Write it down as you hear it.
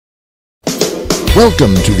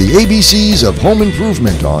Welcome to the ABCs of Home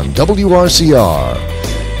Improvement on WRCR.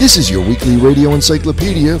 This is your weekly radio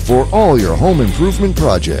encyclopedia for all your home improvement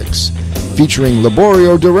projects. Featuring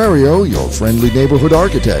Laborio Donadio, your friendly neighborhood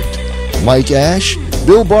architect, Mike Ash,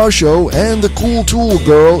 Bill Barshow, and the cool tool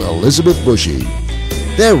girl, Elizabeth Bushy.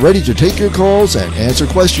 They're ready to take your calls and answer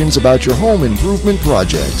questions about your home improvement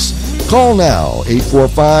projects. Call now,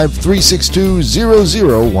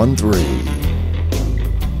 845-362-0013.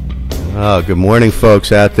 Good morning,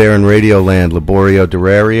 folks out there in Radio Land. Laborio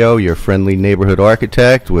Donadio, your friendly neighborhood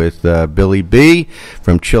architect, with Billy B.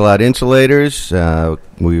 from Chill Out Insulators.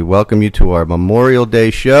 We welcome you to our Memorial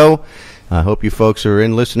Day show. I hope you folks are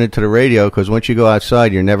in listening to the radio, because once you go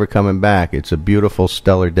outside, you're never coming back. It's a beautiful,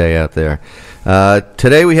 stellar day out there.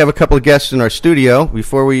 Today we have a couple of guests in our studio.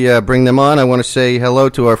 Before we bring them on, I want to say hello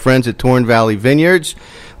to our friends at Torn Valley Vineyards.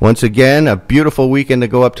 Once again, a beautiful weekend to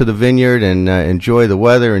go up to the vineyard and enjoy the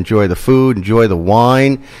weather, enjoy the food, enjoy the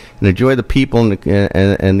wine, and enjoy the people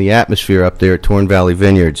and the atmosphere up there at Torn Valley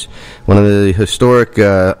Vineyards. One of the historic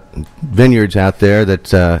vineyards out there, that's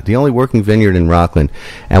the only working vineyard in Rockland.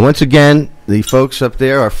 And once again, the folks up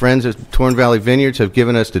there, our friends at Torn Valley Vineyards, have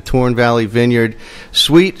given us the Torn Valley Vineyard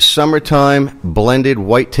Sweet Summertime Blended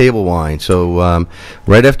White Table Wine. So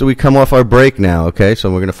right after we come off our break now, okay,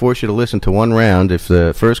 so we're going to force you to listen to one round. If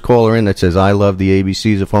the first caller in that says, I love the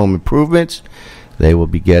ABCs of home improvements, they will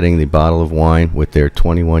be getting the bottle of wine with their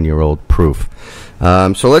 21-year-old proof.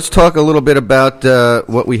 So let's talk a little bit about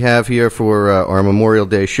what we have here for our Memorial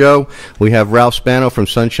Day show. We have Ralph Spano from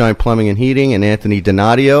Sunshine Plumbing and Heating and Anthony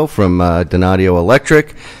Donadio from Donadio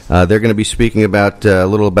Electric. They're going to be speaking about a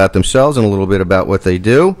little about themselves and a little bit about what they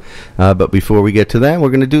do. But before we get to that, we're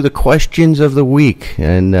going to do the questions of the week,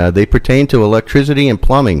 and they pertain to electricity and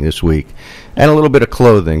plumbing this week, and a little bit of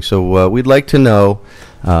clothing. So we'd like to know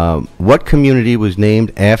what community was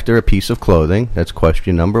named after a piece of clothing? That's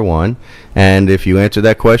question number one. And if you answer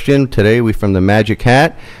that question, today from the Magic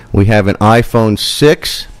Hat, we have an iPhone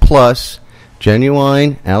 6 Plus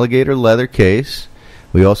genuine alligator leather case.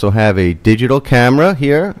 We also have a digital camera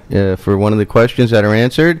here for one of the questions that are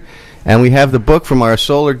answered. And we have the book from our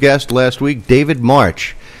solar guest last week, David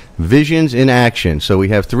March, Visions in Action. So we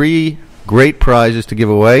have three great prizes to give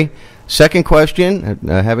away. Second question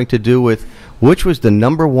having to do with which was the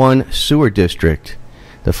number one sewer district,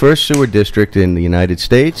 the first sewer district in the United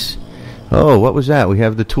States. Oh, what was that? We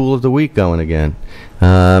have the tool of the week going again.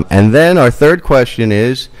 And then our third question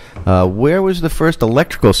is, where was the first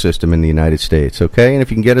electrical system in the United States? Okay, and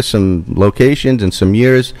if you can get us some locations and some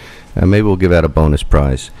years, maybe we'll give out a bonus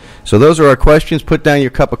prize. So those are our questions. Put down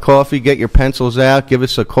your cup of coffee, get your pencils out, give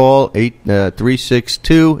us a call,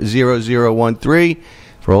 362-0013,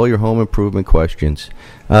 for all your home improvement questions.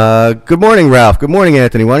 Good morning, Ralph. Good morning,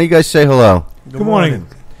 Anthony. Why don't you guys say hello? Good morning.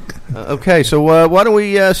 Okay, so why don't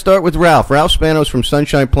we start with Ralph. Ralph Spanos from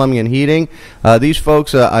Sunshine Plumbing and Heating. These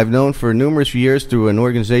folks I've known for numerous years through an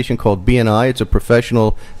organization called BNI. It's a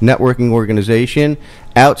professional networking organization.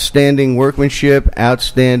 Outstanding workmanship,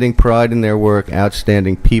 outstanding pride in their work,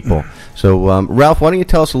 outstanding people. So, Ralph, why don't you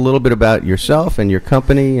tell us a little bit about yourself and your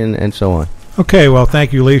company and so on? Okay, well,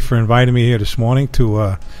 thank you, Lee, for inviting me here this morning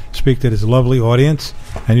to speak to this lovely audience.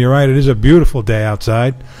 And you're right, it is a beautiful day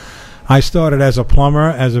outside. I started as a plumber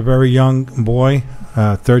as a very young boy,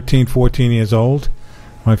 13, 14 years old.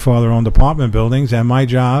 My father owned apartment buildings, and my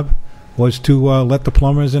job was to let the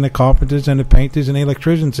plumbers and the carpenters and the painters and the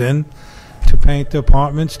electricians in to paint the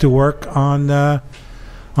apartments, to work on the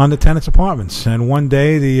tenants' apartments. And one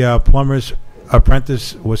day, the plumber's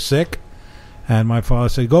apprentice was sick, and my father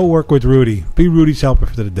said, go work with Rudy. Be Rudy's helper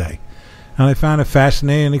for the day. And I found it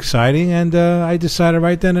fascinating and exciting, and I decided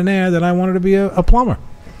right then and there that I wanted to be a plumber.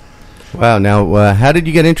 Wow. Now, how did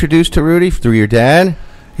you get introduced to Rudy? Through your dad?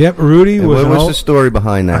 Yep, Rudy was. What was the story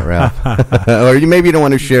behind that, Ralph? Or maybe you don't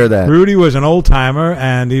want to share that. Rudy was an old-timer,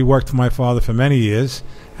 and he worked for my father for many years.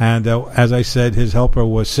 And as I said, his helper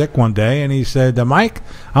was sick one day, and he said, Mike,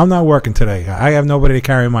 I'm not working today. I have nobody to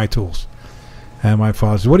carry my tools. And my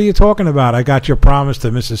father said, what are you talking about? I got your promise to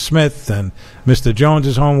Mrs. Smith, and Mr. Jones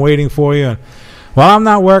is home waiting for you. Well, I'm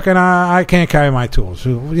not working. I can't carry my tools.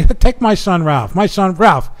 Take my son, Ralph. My son,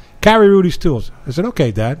 Ralph, carry Rudy's tools. I said,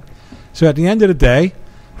 okay, Dad. So at the end of the day,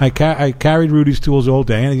 I carried Rudy's tools all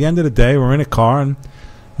day. And at the end of the day, we're in a car, and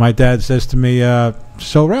my dad says to me,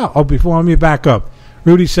 so Ralph, before let me back up.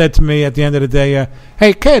 Rudy said to me at the end of the day,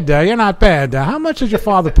 hey, kid, you're not bad. How much does your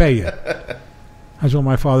father pay you? I said, well,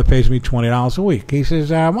 my father pays me $20 a week. He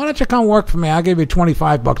says, why don't you come work for me? I'll give you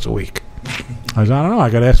 $25 a week. I said, I don't know.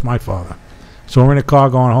 I got to ask my father. So we're in the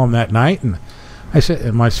car going home that night, and I said,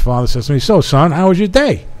 and my father says to me, so, son, how was your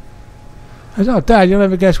day? I said, "Oh, Dad, you'll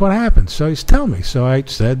never guess what happened." So he's telling me. So I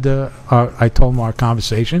said, I told him our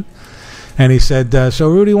conversation. And he said, "So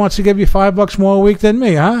Rudy wants to give you $5 more a week than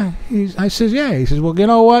me, huh?" I says, "Yeah." He says, "Well, you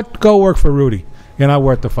know what? Go work for Rudy. You're not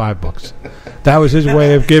worth the $5." That was his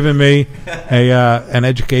way of giving me an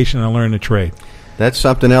education and learn a trade. That's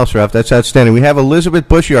something else, Ralph. That's outstanding. We have Elizabeth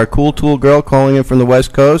Bushy, our cool tool girl, calling in from the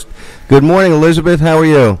West Coast. Good morning, Elizabeth. How are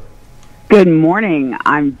you? Good morning.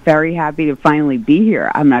 I'm very happy to finally be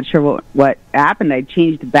here. I'm not sure what happened. I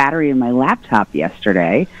changed the battery in my laptop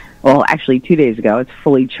yesterday. Well, actually 2 days ago. It's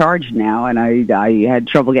fully charged now, and I had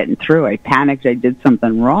trouble getting through. I panicked I did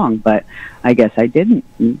something wrong, but I guess I didn't.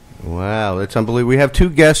 Wow, that's unbelievable. We have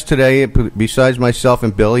two guests today besides myself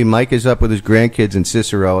and Billy. Mike is up with his grandkids in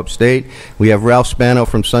Cicero, upstate. We have Ralph Spano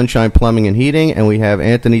from Sunshine Plumbing and Heating, and we have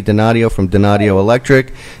Anthony Donadio from Donadio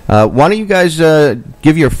Electric. Why don't you guys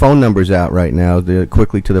give your phone numbers out right now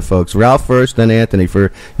quickly to the folks. Ralph first, then Anthony.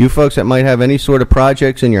 For you folks that might have any sort of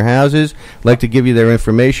projects in your houses, I'd like to give you their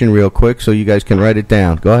information real quick so you guys can write it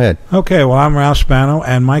down. Go ahead. Okay, well, I'm Ralph Spano,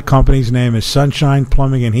 and my company's name is Sunshine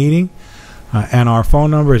Plumbing and Heating. And our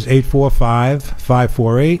phone number is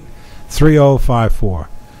 845-548-3054.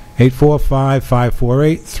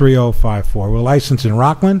 845-548-3054. We're licensed in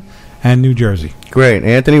Rockland and New Jersey. Great.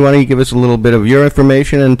 Anthony, why don't you give us a little bit of your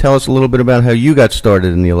information and tell us a little bit about how you got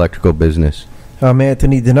started in the electrical business. I'm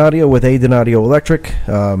Anthony Donadio with Donadio Electric.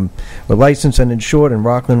 We're licensed and insured in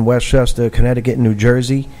Rockland, Westchester, Connecticut, and New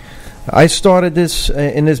Jersey. I started this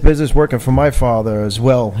in this business working for my father as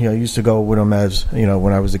well. I used to go with him as,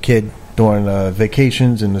 when I was a kid during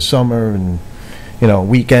vacations in the summer and,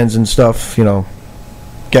 weekends and stuff,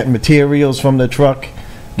 getting materials from the truck,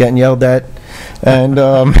 getting yelled at. And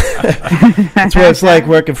that's what it's like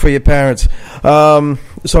working for your parents. So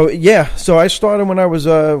I started when I was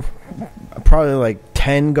probably like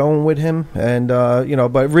 10 going with him. And,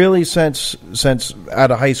 but really since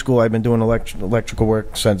out of high school, I've been doing electrical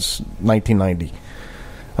work since 1990.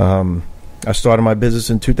 I started my business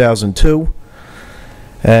in 2002.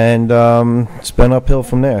 And it's been uphill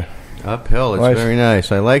from there. Uphill. It's very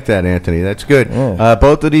nice. I like that, Anthony. That's good. Yeah.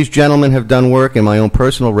 Both of these gentlemen have done work in my own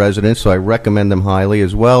personal residence, so I recommend them highly,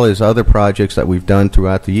 as well as other projects that we've done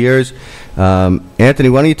throughout the years. Anthony,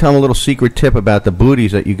 why don't you tell them a little secret tip about the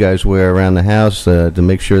booties that you guys wear around the house to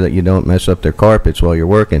make sure that you don't mess up their carpets while you're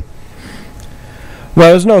working?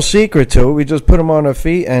 Well, there's no secret to it. We just put them on our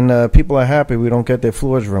feet, and people are happy we don't get their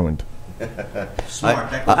floors ruined.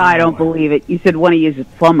 I don't believe it. You said one of you is a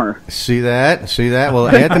plumber. See that? Well,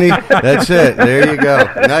 Anthony, that's it. There you go.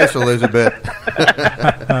 Nice, Elizabeth.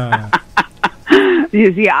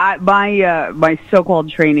 You see, my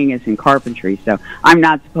so-called training is in carpentry, so I'm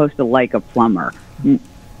not supposed to like a plumber.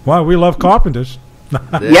 Well, we love carpenters.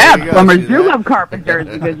 Yeah, plumbers do love carpenters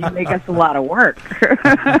because you make us a lot of work.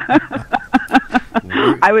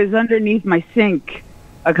 I was underneath my sink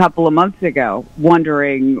a couple of months ago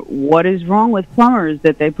wondering what is wrong with plumbers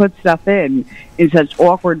that they put stuff in such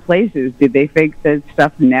awkward places. Did they think that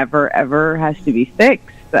stuff never ever has to be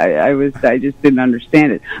fixed? I just didn't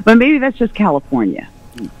understand it. But maybe that's just California.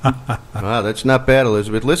 Wow, that's not bad,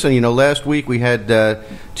 Elizabeth. Listen, last week we had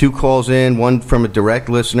two calls in, one from a direct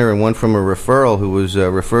listener and one from a referral who was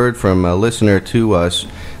referred from a listener to us.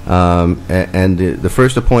 And the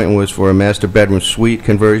first appointment was for a master bedroom suite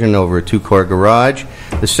conversion over a two-car garage.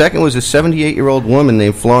 The second was a 78-year-old woman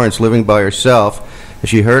named Florence living by herself.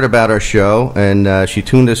 She heard about our show, and she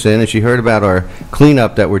tuned us in, and she heard about our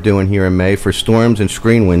cleanup that we're doing here in May for storms and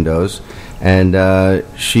screen windows. And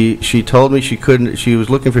she told me she was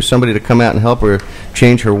looking for somebody to come out and help her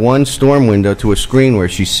change her one storm window to a screen where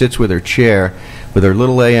she sits with her chair with her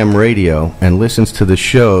little AM radio and listens to the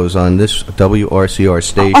shows on this WRCR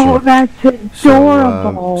station. Oh, that's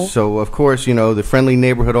adorable. So of course, the friendly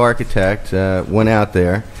neighborhood architect went out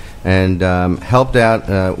there and helped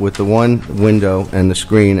out with the one window and the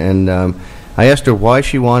screen. And I asked her why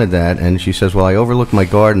she wanted that, and she says, well, I overlook my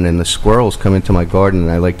garden, and the squirrels come into my garden,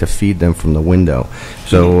 and I like to feed them from the window.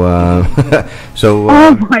 So,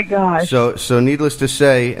 oh, my gosh. So needless to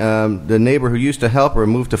say, the neighbor who used to help her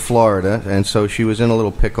moved to Florida, and so she was in a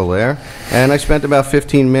little pickle there. And I spent about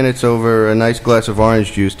 15 minutes over a nice glass of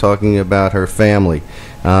orange juice talking about her family.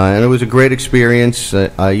 And it was a great experience.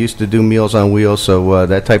 I used to do Meals on Wheels, so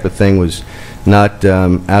that type of thing was not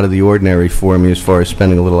out of the ordinary for me as far as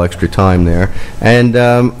spending a little extra time there. And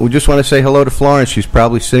we just want to say hello to Florence. She's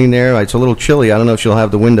probably sitting there. It's a little chilly. I don't know if she'll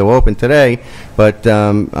have the window open today, but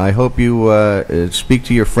I hope you speak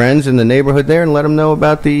to your friends in the neighborhood there and let them know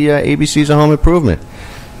about the ABCs of Home Improvement.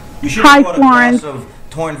 Hi, Florence.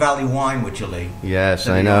 Torn Valley wine with chili. Yes,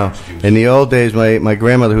 I know. In the old days, my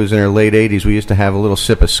grandmother, who was in her late 80s, we used to have a little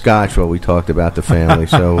sip of scotch while we talked about the family.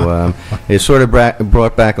 So it sort of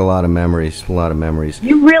brought back a lot of memories.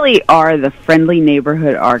 You really are the friendly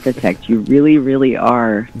neighborhood architect. You really, really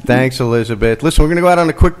are. Thanks, Elizabeth. Listen, we're going to go out on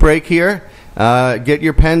a quick break here. Get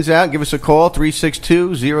your pens out. Give us a call,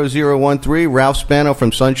 362-0013. Ralph Spano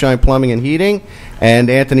from Sunshine Plumbing and Heating, and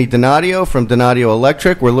Anthony Donadio from Donadio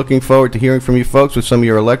Electric. We're looking forward to hearing from you folks with some of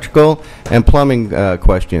your electrical and plumbing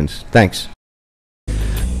questions. Thanks.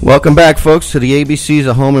 Welcome back, folks, to the ABCs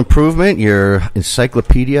of Home Improvement, your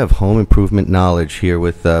encyclopedia of home improvement knowledge, here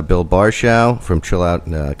with Bill Barshow from Chill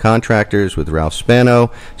Out Contractors, with Ralph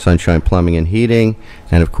Spano, Sunshine Plumbing and Heating,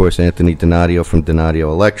 and, of course, Anthony Donadio from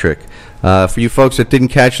Donadio Electric. For you folks that didn't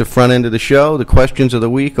catch the front end of the show, the questions of the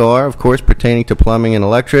week are, of course, pertaining to plumbing and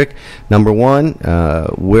electric. Number one,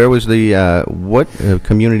 where was what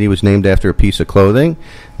community was named after a piece of clothing?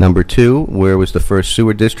 Number two, where was the first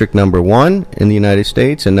sewer district number 1 in the United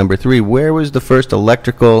States? And number three, where was the first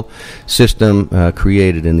electrical system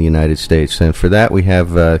created in the United States? And for that, we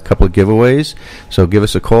have a couple of giveaways. So give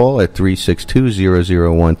us a call at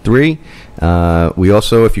 362-0013. We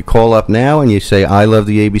also, if you call up now and you say, I love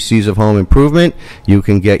the ABCs of Home Improvement, you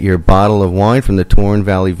can get your bottle of wine from the Torn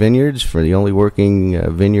Valley Vineyards, for the only working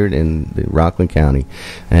vineyard in the Rockland County.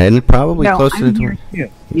 And probably close to the Torn. You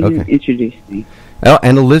didn't introduce me. Oh,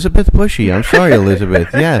 and Elizabeth Bushy. I'm sorry, Elizabeth.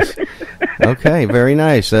 Yes. Okay, very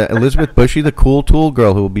nice. Elizabeth Bushy, the Cool Tool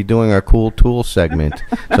Girl, who will be doing our Cool Tool segment.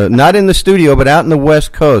 So not in the studio, but out in the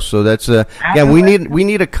West Coast. So that's yeah. We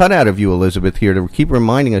need a cutout of you, Elizabeth, here to keep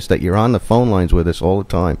reminding us that you're on the phone lines with us all the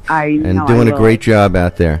time. And doing a great job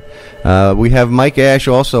out there. We have Mike Ash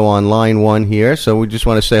also on line 1 here, so we just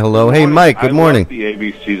want to say hello. Hey, Mike. Good morning. I love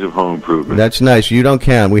the ABCs of Home Improvement. That's nice. You don't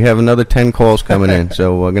count. We have another 10 calls coming in,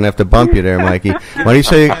 so we're gonna have to bump you there, Mikey. Why don't you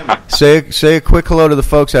say a quick hello to the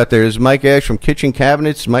folks out there? Is Mike Ash from Kitchen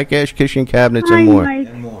Cabinets, Mike Ash Kitchen Cabinets, and more.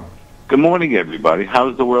 Good morning, everybody.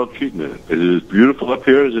 How's the world treating it? Is it as beautiful up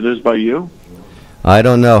here as it is by you? I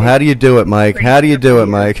don't know. How do you do it, Mike? How do you do it,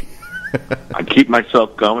 Mike? I keep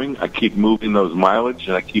myself going. I keep moving those mileage,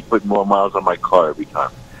 and I keep putting more miles on my car every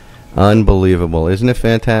time. Unbelievable. Isn't it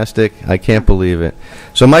fantastic? I can't believe it.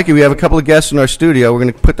 So, Mikey, we have a couple of guests in our studio. We're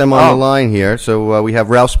going to put them on the line here. So we have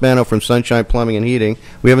Ralph Spano from Sunshine Plumbing and Heating.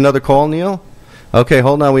 We have another call, Neil? Okay,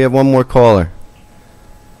 hold on. We have one more caller.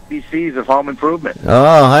 ABCs of Home Improvement.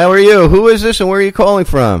 Oh, how are you? Who is this and where are you calling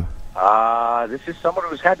from? This is someone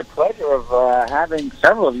who's had the pleasure of having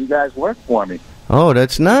several of you guys work for me. Oh,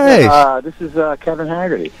 that's nice. This is Kevin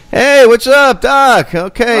Haggerty. Hey, what's up, Doc?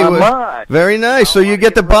 Okay, very nice. So you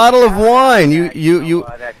get the bottle of wine. You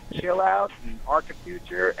that Chill Out and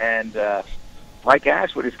Archifuture and Mike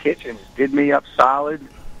Ash with his kitchens did me up solid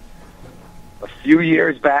a few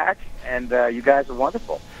years back, and you guys are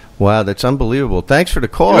wonderful. Wow, that's unbelievable. Thanks for the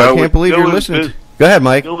call. I can't believe you're listening. Go ahead,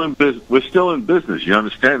 Mike. We're still in business. You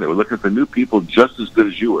understand that? We're looking for new people just as good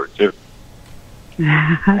as you were, too.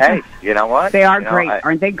 Hey, you know what? They are great.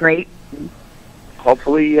 Aren't they great?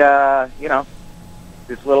 Hopefully, this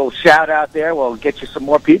little shout out there will get you some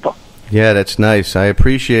more people. Yeah, that's nice. I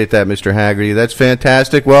appreciate that, Mr. Haggerty. That's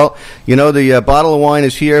fantastic. Well, the bottle of wine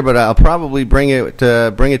is here, but I'll probably bring it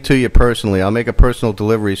to you personally. I'll make a personal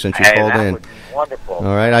delivery since you called in. Would be wonderful.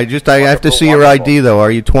 All right. I have to see your ID though.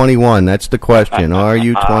 Are you 21? That's the question. Are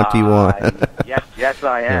you 21? Yes,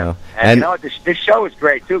 I am. And this show is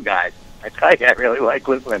great too, guys. I tell you, I really like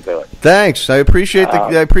listening to it. Thanks. I appreciate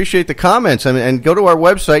the comments. I mean, and go to our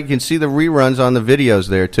website. You can see the reruns on the videos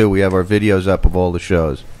there too. We have our videos up of all the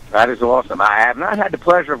shows. That is awesome. I have not had the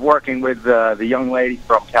pleasure of working with the young lady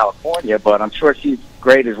from California, but I'm sure she's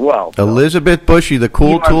great as well. So. Elizabeth Bushy, the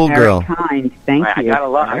Cool Tool Girl. Kind. Thank you. You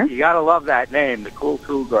gotta love that name, the Cool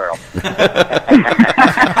Tool Girl. That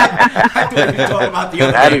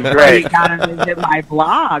is great. You gotta visit my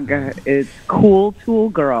blog. It's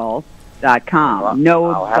cooltoolgirl.com.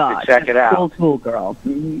 I'll have to check it out. Cool Tool Girl.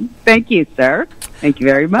 Mm-hmm. Thank you, sir. Thank you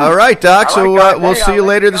very much. All right, Doc. So we'll see you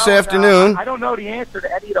later this afternoon. I don't know the answer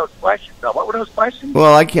to any of those questions, though. What were those questions?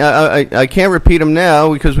 Well, I can't repeat them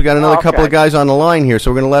now because we got another couple of guys on the line here,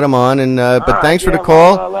 so we're going to let them on. And but thanks for the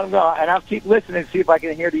call. Let them go, and I'll keep listening and see if I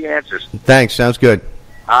can hear the answers. Thanks. Sounds good.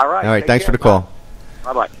 All right. All right. Thanks for the call.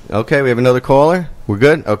 Bye-bye. Okay, we have another caller. We're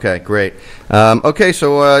good? Okay, great. Okay,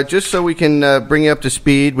 so just so we can bring you up to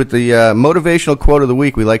speed with the motivational quote of the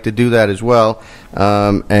week, we like to do that as well.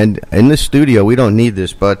 And in the studio, we don't need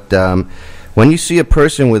this, but when you see a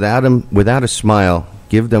person without a smile,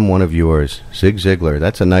 give them one of yours. Zig Ziglar.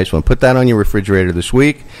 That's a nice one. Put that on your refrigerator this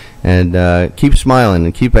week, and keep smiling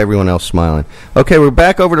and keep everyone else smiling. Okay, we're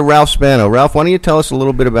back over to Ralph Spano. Ralph, why don't you tell us a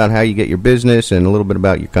little bit about how you get your business and a little bit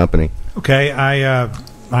about your company? Okay,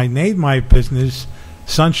 I named my business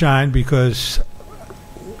Sunshine because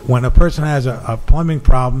when a person has a plumbing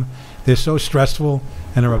problem, they're so stressful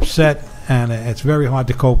and they're upset, and it's very hard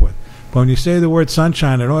to cope with. But when you say the word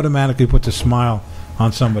sunshine, it automatically puts a smile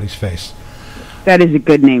on somebody's face. That is a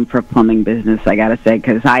good name for a plumbing business, I got to say,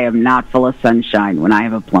 because I am not full of sunshine when I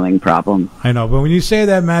have a plumbing problem. I know, but when you say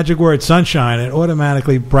that magic word sunshine, it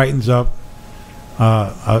automatically brightens up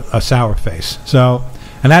a sour face. So,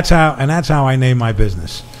 and that's how I name my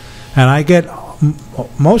business. And I get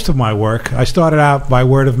most of my work. I started out by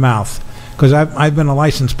word of mouth because I've been a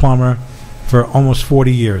licensed plumber for almost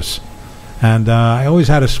 40 years. And I always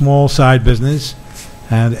had a small side business.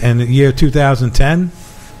 And in the year 2010,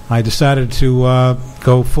 I decided to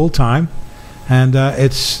go full-time. And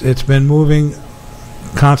it's been moving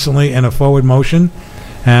constantly in a forward motion.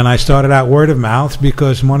 And I started out word of mouth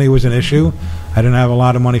because money was an issue. I didn't have a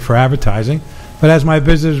lot of money for advertising. But as my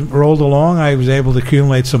business rolled along, I was able to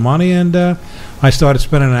accumulate some money. And I started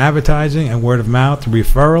spending on advertising and word of mouth,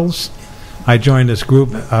 referrals. I joined this group,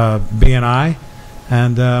 B&I.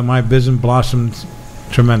 And my business blossomed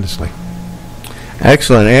tremendously.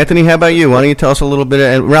 Excellent. Anthony, how about you? Why don't you tell us a little bit?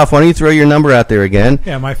 And Ralph, why don't you throw your number out there again?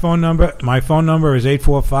 Yeah, my phone number is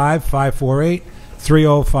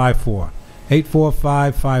 845-548-3054.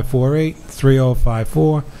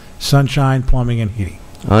 845-548-3054. Sunshine Plumbing and Heating.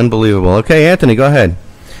 Unbelievable. Okay, Anthony, go ahead.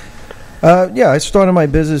 Yeah, I started my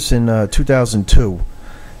business in 2002.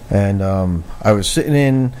 And I was sitting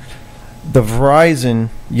in the Verizon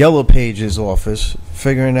Yellow Pages office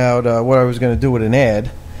figuring out what I was going to do with an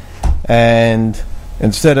ad, and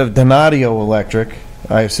instead of Donadio Electric,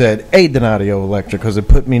 I said A Donadio Electric because it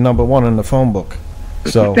put me number one in the phone book.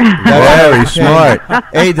 So very smart.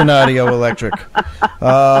 A Donadio Electric.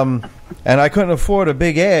 And I couldn't afford a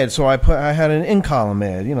big ad, so I had an in-column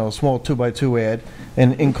ad, a small 2x2 ad,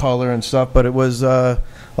 and in color and stuff, but it was a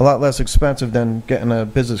lot less expensive than getting a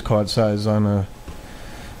business card size on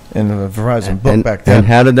in a Verizon book back then. And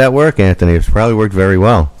how did that work, Anthony? It probably worked very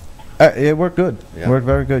well. It worked good. Yeah. It worked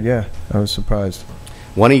very good, yeah. I was surprised.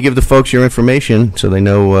 Why don't you give the folks your information so they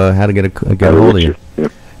know how to get a hold of you?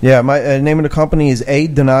 Yeah, my name of the company is A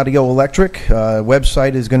Donadio Electric.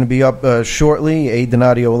 Website is going to be up shortly,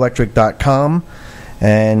 adonadioelectric.com.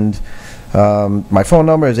 And my phone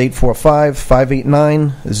number is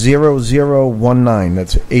 845-589-0019.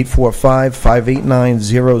 That's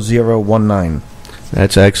 845-589-0019.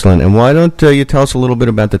 That's excellent. And why don't you tell us a little bit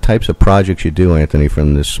about the types of projects you do, Anthony,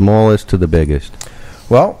 from the smallest to the biggest?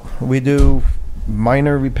 Well, we do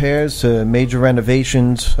minor repairs to major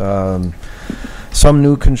renovations, some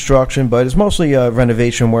new construction, but it's mostly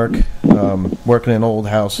renovation work, working in old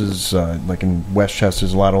houses, like in Westchester,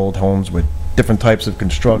 there's a lot of old homes with different types of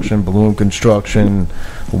construction, balloon construction,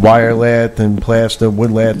 wire lath and plaster,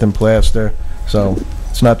 wood lath and plaster. So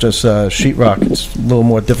it's not just sheetrock. It's a little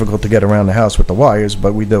more difficult to get around the house with the wires,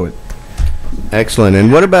 but we do it. Excellent.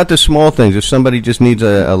 And what about the small things? If somebody just needs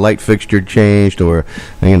a light fixture changed, or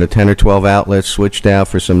 10 or 12 outlets switched out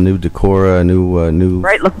for some new decor, new.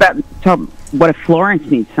 Right. Look about. What if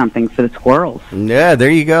Florence needs something for the squirrels? Yeah, there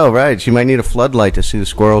you go. Right. She might need a floodlight to see the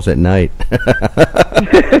squirrels at night.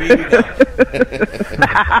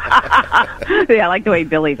 Yeah, I like the way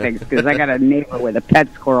Billy thinks, because I got a neighbor with a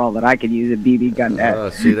pet squirrel that I could use a BB gun at. Oh,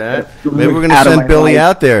 see that? Maybe we're going to send Billy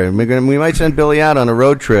out there. We might send Billy out on a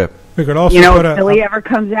road trip. We could also if Billy ever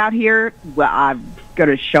comes out here, well, I'm going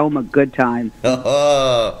to show him a good time.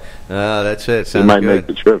 That's it. Sounds We might good. make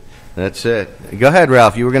the trip. That's it. Go ahead,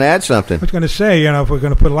 Ralph. You were going to add something. I was going to say, if we're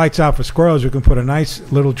going to put lights out for squirrels, we can put a nice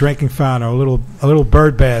little drinking fountain or a little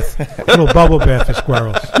bird bath, a little bubble bath for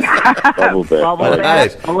squirrels. Bubble bath. Bubble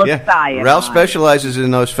bath. Full of cyanide. Ralph specializes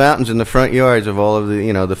in those fountains in the front yards of all of the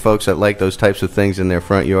the folks that like those types of things in their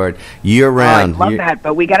front yard year round. I love that,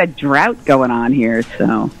 but we got a drought going on here,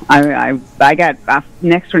 so I got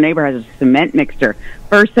next door neighbor has a cement mixer.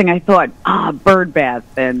 First thing I thought, bird bath,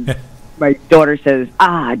 and my daughter says,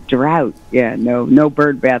 drought. Yeah, no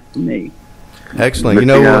bird bath for me. Excellent.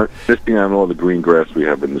 Missing on all the green grass we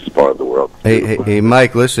have in this part of the world. Hey,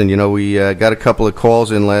 Mike, listen, we got a couple of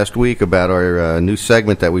calls in last week about our new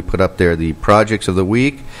segment that we put up there, the Projects of the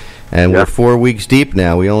Week. And Yeah. we're 4 weeks deep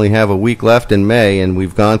now. We only have a week left in May, and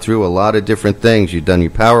we've gone through a lot of different things. You've done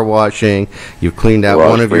your power washing. You've cleaned out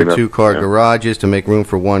one of your Cleanup, 2-car yeah. garages to make room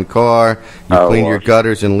for 1 car. You Power cleaned your wash.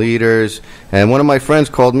 gutters and leaders. And one of my friends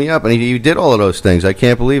called me up, and he did all of those things. I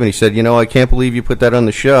can't believe it. And he said, I can't believe you put that on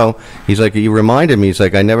the show. He's like, you reminded me. He's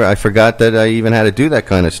like, I forgot that I even had to do that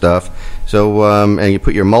kind of stuff. So, and you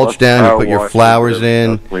put your mulch down, you Power put your wash, flowers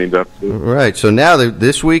in. Cleaned up, too. Right. So now,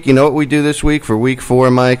 this week, you know what we do this week for week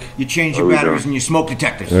 4, Mike? You change your What are we batteries doing? and your smoke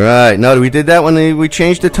detectors. Right. No, we did that when we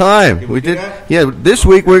changed the time. we do that? Yeah. This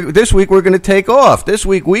week we're going to take off. This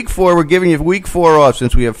week, week 4, we're giving you week 4 off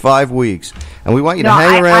since we have 5 weeks, and we want you to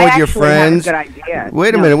hang around with your friends. Have a good idea.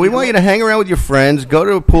 Wait a minute. We want you to hang around with your friends, go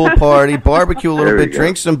to a pool party, barbecue a little There we bit, go.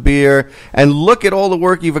 drink some beer, and look at all the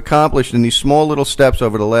work you've accomplished in these small little steps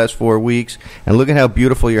over the last 4 weeks, and look at how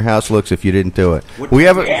beautiful your house looks if you didn't do it. We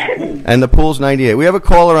have and the pool's 98. We have a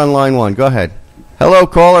caller on line 1. Go ahead. Hello,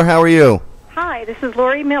 caller. How are you? Hi, this is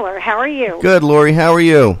Lori Miller. How are you? Good, Lori. How are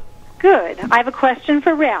you? Good. I have a question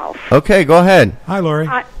for Ralph. Okay, go ahead. Hi, Lori.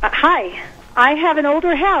 Hi. I have an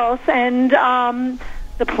older house, and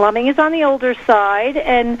the plumbing is on the older side,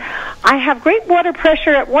 and I have great water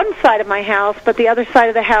pressure at one side of my house, but the other side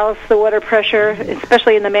of the house, the water pressure,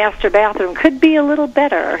 especially in the master bathroom, could be a little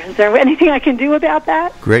better. Is there anything I can do about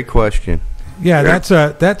that? Great question. Yeah, that's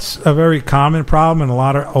a very common problem in a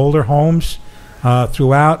lot of older homes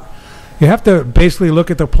throughout. You have to basically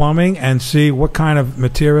look at the plumbing and see what kind of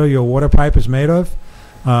material your water pipe is made of.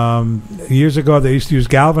 Years ago, they used to use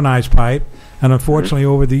galvanized pipe, and unfortunately,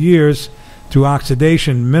 over the years, through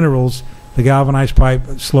oxidation, minerals, the galvanized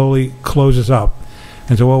pipe slowly closes up.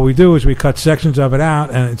 And so what we do is we cut sections of it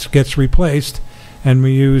out, and it gets replaced, and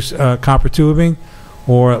we use copper tubing,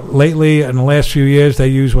 or lately, in the last few years, they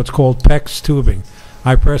use what's called PEX tubing.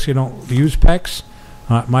 I personally don't use PEX.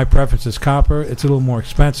 My preference is copper. It's a little more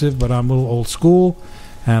expensive, but I'm a little old school,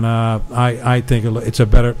 and I think it's a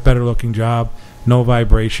better looking job, no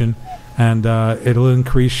vibration, and it'll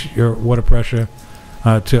increase your water pressure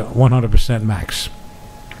to 100% max.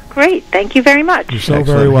 Great. Thank you very much. You're so Excellent.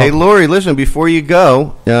 very welcome. Hey, Lori, listen, before you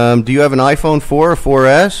go, do you have an iPhone 4 or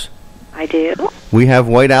 4S? I do. We have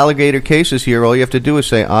white alligator cases here. All you have to do is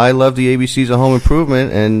say, I love the ABCs of Home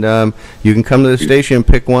Improvement, and you can come to the station and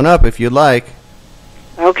pick one up if you'd like.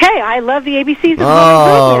 Okay. I love the ABCs of Oh,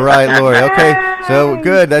 Home Improvement. right, Lori. Okay, so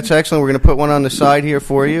good. That's excellent. We're going to put one on the side here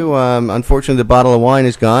for you. Unfortunately, the bottle of wine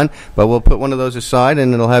is gone, but we'll put one of those aside,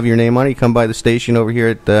 and it'll have your name on it. You come by the station over here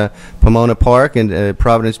at Pomona Park and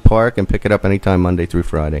Providence Park and pick it up anytime Monday through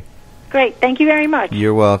Friday. Great. Thank you very much.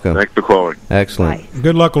 You're welcome. Thanks for calling. Excellent.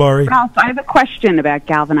 Good luck, Lori. Ralph, I have a question about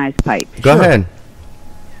galvanized pipe. Go ahead.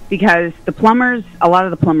 Because the plumbers, a lot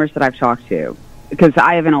of the plumbers that I've talked to, because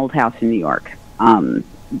I have an old house in New York,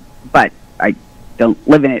 but I don't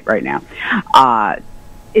live in it right now.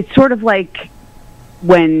 It's sort of like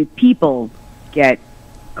when people get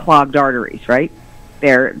clogged arteries, right?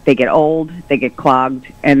 They get old, they get clogged,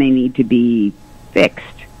 and they need to be fixed.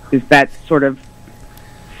 Does that sort of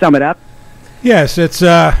sum it up? Yes, it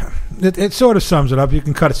sort of sums it up. You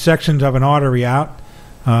can cut sections of an artery out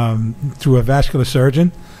through a vascular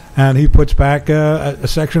surgeon, and he puts back a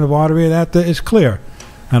section of artery that is clear.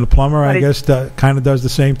 And the plumber, I guess, kind of does the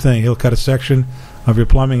same thing. He'll cut a section of your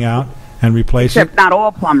plumbing out and replace Except not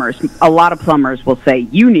all plumbers. A lot of plumbers will say,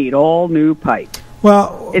 you need all new pipe.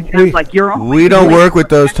 Well, It sounds like you're only We don't doing- work with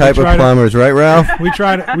those type of try to- plumbers, right, Ralph? we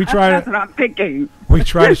try to That's what I'm thinking. we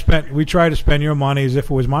try to spend your money as if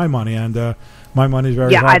it was my money, and my money is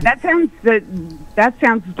very Yeah, hard. that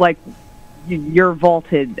sounds like you're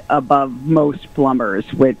vaulted above most plumbers,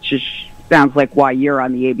 which sounds like why you're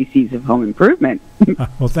on the ABCs of Home Improvement.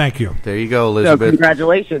 Well, thank you. There you go, So Elizabeth.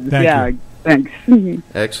 congratulations. Thank yeah, you. thanks.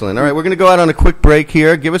 Excellent. All right, we're going to go out on a quick break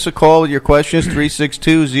here. Give us a call with your questions,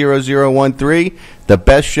 362-0013. The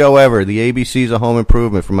best show ever, the ABCs of Home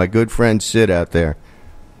Improvement, from my good friend Sid out there.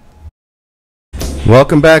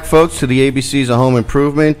 Welcome back, folks, to the ABCs of Home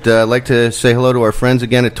Improvement. I'd like to say hello to our friends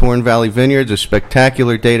again at Torn Valley Vineyards. A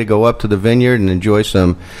spectacular day to go up to the vineyard and enjoy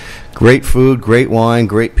some great food, great wine,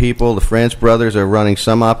 great people. The France brothers are running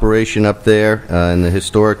some operation up there in the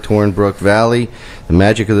historic Torn Brook Valley. The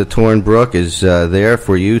magic of the Torn Brook is there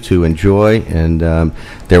for you to enjoy, and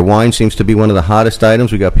their wine seems to be one of the hottest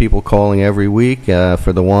items. We got people calling every week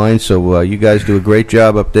for the wine, so you guys do a great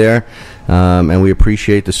job up there. And we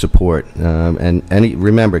appreciate the support. And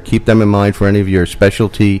remember, keep them in mind for any of your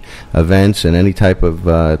specialty events and any type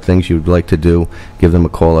of things you'd like to do. Give them a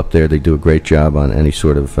call up there. They do a great job on any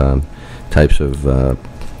sort of types of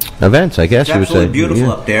events, I guess It's you would say. absolutely beautiful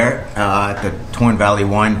Yeah. up there at the Torn Valley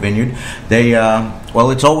Wine Vineyard. They,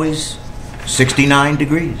 well, it's always 69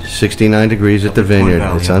 degrees. 69 degrees at the vineyard.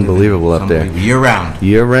 It's unbelievable up there. Year-round.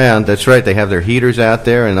 Year-round. That's right. They have their heaters out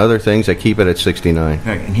there and other things that keep it at 69.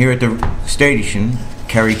 Right. And here at the station,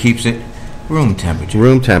 Kerry keeps it room temperature.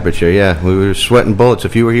 Room temperature, yeah. We were sweating bullets.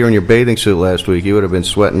 If you were here in your bathing suit last week, you would have been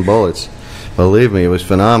sweating bullets. Believe me, it was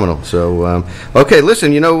phenomenal. So, okay,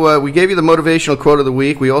 listen, we gave you the motivational quote of the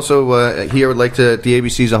week. We also here would like to, at the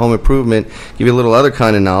ABCs of Home Improvement, give you a little other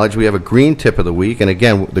kind of knowledge. We have a green tip of the week. And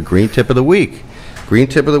again, the green tip of the week. Green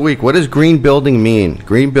tip of the week. What does green building mean?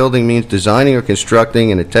 Green building means designing or constructing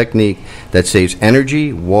in a technique that saves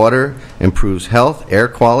energy, water, improves health, air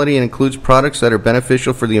quality, and includes products that are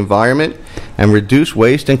beneficial for the environment and reduce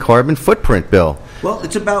waste and carbon footprint, Bill. Well,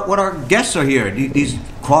 it's about what our guests are here. These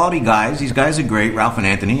quality guys. These guys are great, Ralph and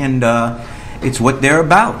Anthony, and it's what they're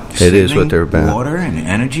about. It is what they're about. Water and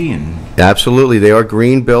energy and... Absolutely. They are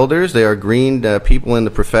green builders. They are green people in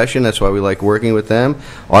the profession. That's why we like working with them.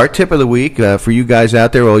 Our tip of the week for you guys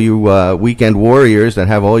out there, all you weekend warriors that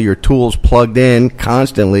have all your tools plugged in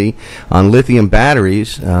constantly on lithium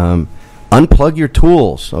batteries, unplug your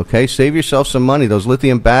tools, okay? Save yourself some money. Those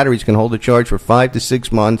lithium batteries can hold a charge for 5 to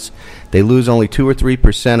 6 months. They lose only 2 or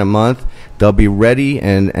 3% a month. They'll be ready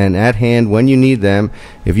and at hand when you need them.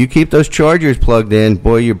 If you keep those chargers plugged in,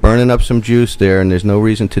 boy, you're burning up some juice there, and there's no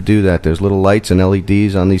reason to do that. There's little lights and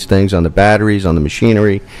LEDs on these things, on the batteries, on the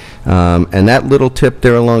machinery, and that little tip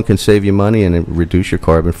there alone can save you money and reduce your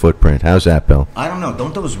carbon footprint. How's that, Bill? I don't know.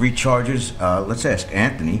 Don't those rechargers, let's ask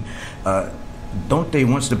Anthony, don't they,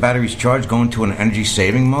 once the battery's charged, go into an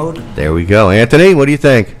energy-saving mode? There we go. Anthony, what do you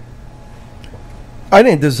think? I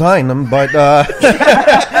didn't design them, but you're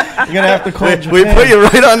going to have to call Japan. We put you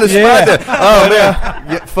right on the spot there. Oh, man.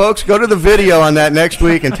 Yeah, folks, go to the video on that next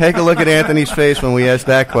week and take a look at Anthony's face when we ask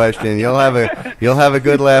that question. You'll have a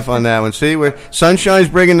good laugh on that one. See, Sunshine's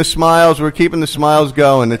bringing the smiles. We're keeping the smiles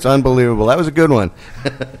going. It's unbelievable. That was a good one.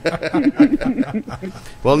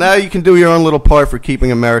 Well, now you can do your own little part for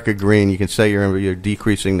keeping America green. You can say you're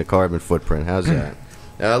decreasing the carbon footprint. How's that?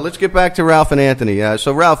 Let's get back to Ralph and Anthony.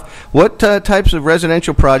 So, Ralph, what types of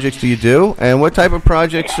residential projects do you do, and what type of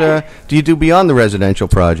projects do you do beyond the residential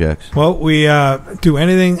projects? Well, we do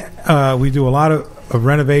anything. We do a lot of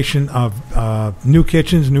renovation of new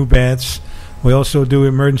kitchens, new baths. We also do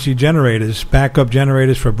emergency generators, backup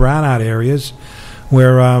generators for brownout areas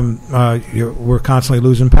where we're constantly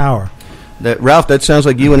losing power. Ralph, that sounds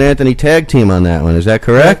like you and Anthony tag team on that one. Is that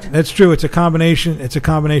correct? That's true. It's a combination. It's a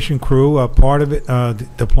combination crew. Part of it,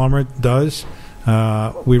 the plumber does.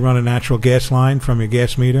 We run a natural gas line from your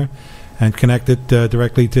gas meter and connect it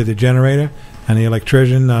directly to the generator. And the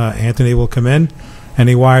electrician, Anthony, will come in and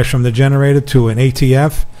he wires from the generator to an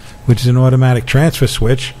ATF, which is an automatic transfer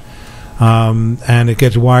switch, and it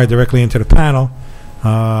gets wired directly into the panel.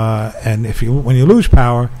 And when you lose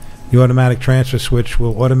power, the automatic transfer switch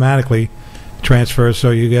will automatically transfer,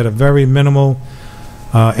 so you get a very minimal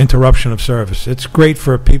interruption of service. It's great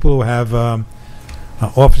for people who have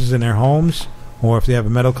offices in their homes, or if they have a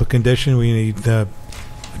medical condition, we need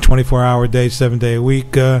 24-hour day, 7-day a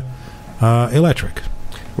week electric.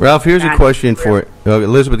 Ralph, here's a question for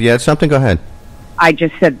Elizabeth. You had something? Go ahead. I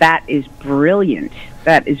just said that is brilliant.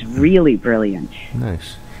 That is really brilliant.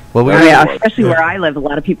 Nice. Well, especially where I live, a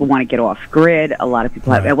lot of people want to get off grid. A lot of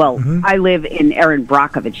people have. Well, I live in Erin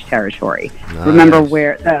Brockovich territory. Nice. Remember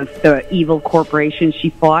where the evil corporation she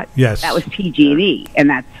fought? Yes, that was PG&E, and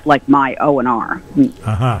that's like my O&R.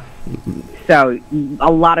 So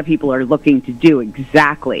a lot of people are looking to do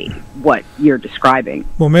exactly what you're describing.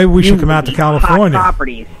 Well, maybe we should come out to California. Hot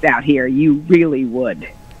properties out here, you really would.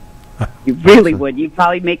 You really would. You'd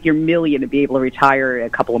probably make your $1 million to be able to retire in a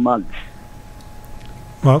couple of months.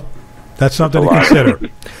 Well, that's something to consider.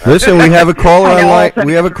 Listen, we have a caller on line.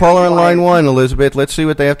 We have a caller on line 1, Elizabeth. Let's see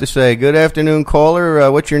what they have to say. Good afternoon,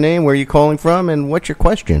 caller. What's your name? Where are you calling from? And what's your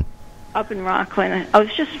question? Up in Rockland. I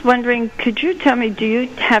was just wondering, could you tell me, do you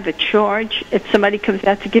have a charge if somebody comes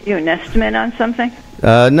out to give you an estimate on something?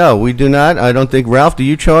 No, we do not. I don't think. Ralph, do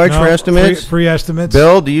you charge for estimates? Free estimates.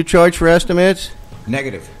 Bill, do you charge for estimates?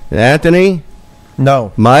 Negative. Anthony?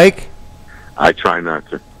 No. Mike? I try not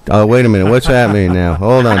to. Oh, wait a minute. What's that mean now?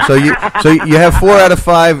 Hold on. So you have 4 out of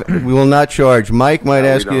 5. We will not charge. Mike might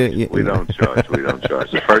ask you. We don't charge. We don't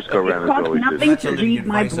charge. The first go round is always nothing to read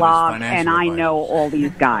my blog, and I know all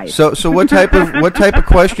these guys. So what type of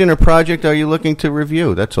question or project are you looking to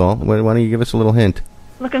review? That's all. Why don't you give us a little hint?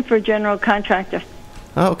 Looking for a general contractor.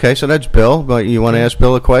 Oh, okay, so that's Bill. But you want to ask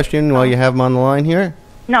Bill a question while you have him on the line here?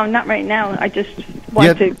 No, not right now. I just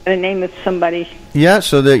want to get a name of somebody. Yeah,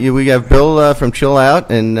 so that we have Bill from Chill Out,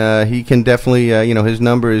 and he can definitely, his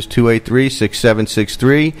number is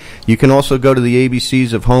 283-6763. You can also go to the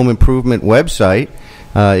ABCs of Home Improvement website,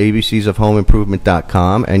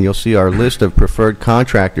 abcsofhomeimprovement.com, and you'll see our list of preferred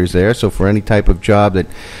contractors there. So for any type of job that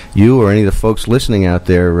you or any of the folks listening out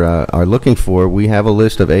there are looking for, we have a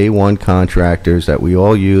list of A1 contractors that we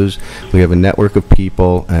all use. We have a network of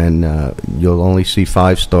people, and you'll only see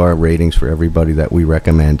 5-star ratings for everybody that we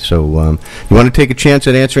recommend. So you want to take a chance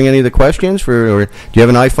at answering any of the questions, or do you have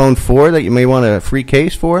an iPhone 4 that you may want a free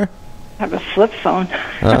case for? I have a flip phone.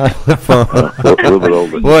 Flip phone. A little bit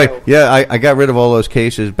older. Boy, yeah, I got rid of all those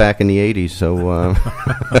cases back in the 80s. So,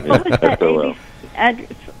 What was that?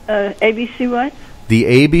 ABC what? The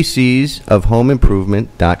ABCs of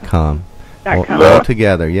HomeImprovement.com. All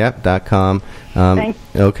together, yep, .com.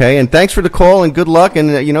 Okay, and thanks for the call, and good luck.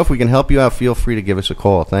 And, if we can help you out, feel free to give us a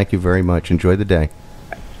call. Thank you very much. Enjoy the day.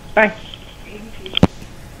 Bye.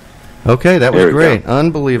 Okay, that was great.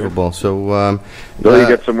 Unbelievable. So, Bill, you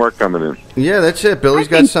got some work coming in. Yeah, that's it. Billy's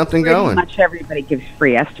got something going. Pretty much everybody gives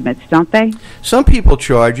free estimates, don't they? Some people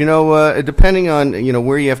charge, depending on,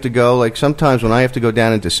 where you have to go. Like sometimes when I have to go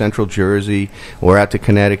down into central Jersey or out to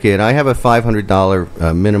Connecticut, I have a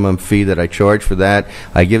 $500 minimum fee that I charge for that.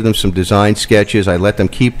 I give them some design sketches. I let them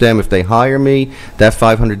keep them. If they hire me, that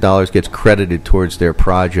 $500 gets credited towards their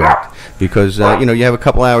project because, you have a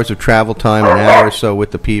couple hours of travel time, an hour or so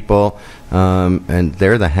with the people. And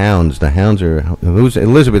they're the hounds. The hounds are. Who's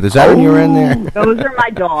Elizabeth? Is that when you're in there? Those are my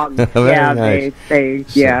dogs. Yeah, nice.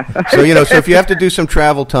 Yeah. So so if you have to do some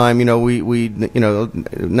travel time, we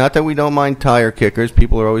not that we don't mind tire kickers.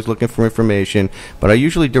 People are always looking for information, but I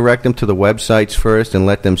usually direct them to the websites first and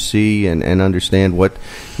let them see and understand what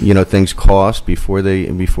things cost before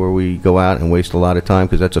we go out and waste a lot of time,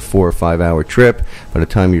 because that's a 4 or 5 hour trip. By the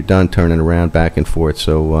time you're done turning around back and forth,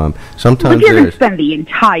 so sometimes if you're going to spend the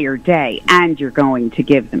entire day and you're going to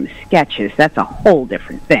give them sketches, that's a whole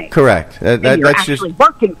different thing. Correct. You're that's actually just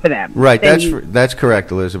working for them. Right. That's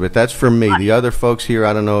correct, Elizabeth. That's for me. The other folks here,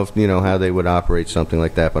 I don't know if how they would operate something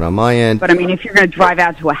like that, but on my end. But I mean, if you're going to drive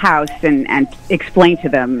out to a house and explain to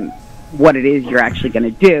them what it is you're actually going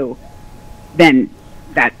to do, then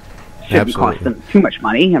that shouldn't cost them too much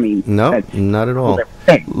money. I mean, no, not at all.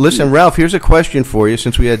 Listen, Ralph, here's a question for you.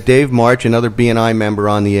 Since we had Dave March, another BNI member,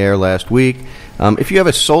 on the air last week, if you have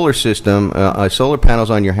a solar system, solar panels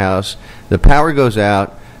on your house, the power goes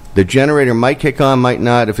out, the generator might kick on, might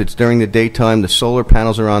not. If it's during the daytime, the solar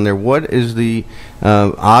panels are on there. What is the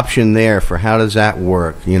option there for how does that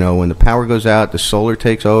work? When the power goes out, the solar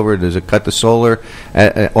takes over. Does it cut the solar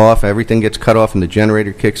off? Everything gets cut off and the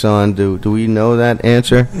generator kicks on. Do we know that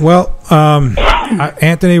answer? Well,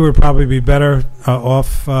 Anthony would probably be better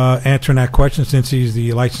off answering that question since he's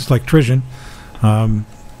the licensed electrician.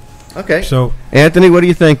 Okay. So, Anthony, what do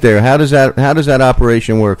you think there? How does that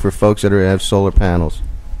operation work for folks that have solar panels?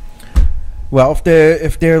 Well,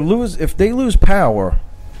 if they lose power,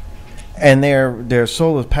 and their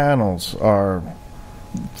solar panels are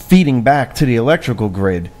feeding back to the electrical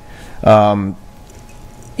grid,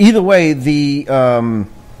 either way, the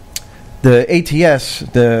ATS,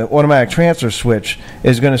 the automatic transfer switch,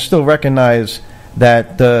 is going to still recognize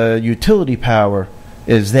that the utility power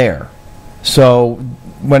is there. So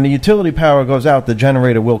when the utility power goes out, the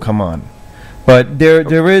generator will come on. But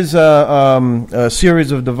there is a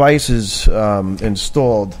series of devices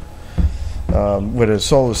installed with a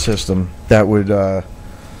solar system that would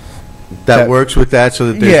that works with that,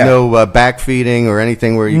 so that there's no backfeeding or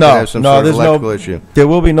anything where you can have some sort of electrical issue. There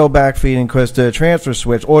will be no backfeeding because the transfer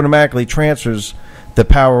switch automatically transfers the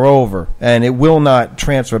power over, and it will not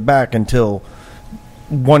transfer back until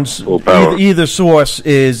once either source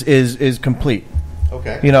is complete.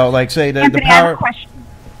 Okay. Like say the Anthony, power. I have a question.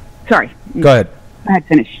 Sorry. Go ahead. Go ahead,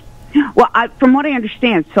 finish. Well, from what I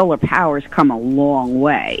understand, solar power's come a long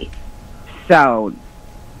way. So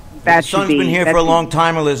that the sun's been here for a long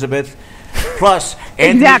time, Elizabeth. Plus,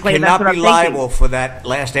 Anthony cannot be liable for that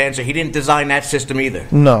last answer. He didn't design that system either.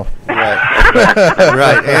 No.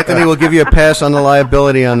 Right. Anthony will give you a pass on the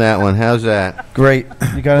liability on that one. How's that? Great.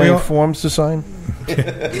 You got any forms to sign?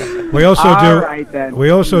 We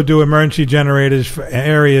also do emergency generators for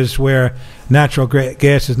areas where natural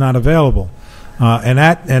gas is not available. In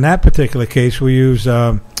that particular case, we use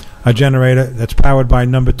a generator that's powered by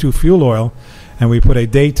number 2 fuel oil, and we put a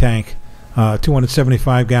day tank,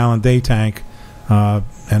 275-gallon day tank, and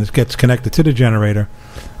it gets connected to the generator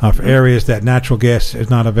for areas that natural gas is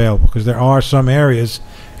not available. Because there are some areas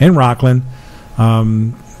in Rockland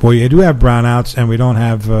where you do have brownouts and we don't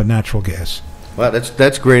have natural gas. Well,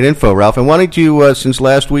 that's great info, Ralph. And why don't you, since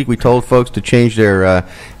last week we told folks to change their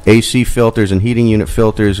AC filters and heating unit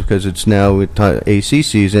filters because it's now AC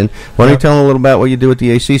season, why don't you tell them a little about what you do with the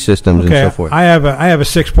AC systems and so forth? I have a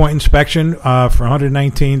 6-point inspection for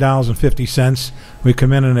 $119.50. We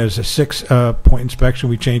come in and there's a 6-point inspection.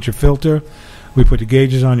 We change your filter. We put the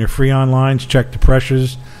gauges on your Freon lines, check the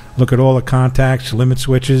pressures, look at all the contacts, limit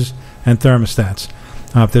switches, and thermostats.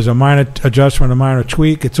 If there's a minor adjustment, a minor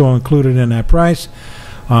tweak, it's all included in that price.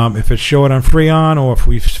 If it's short on Freon, or if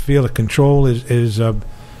we feel the control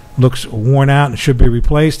looks worn out and should be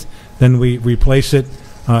replaced, then we replace it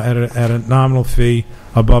at a nominal fee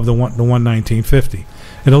above the $119.50.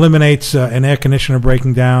 It eliminates an air conditioner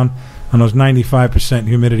breaking down on those 95%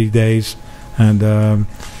 humidity days, and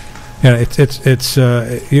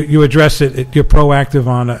you address it. You're proactive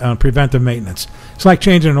on preventive maintenance. It's like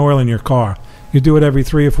changing an oil in your car. You do it every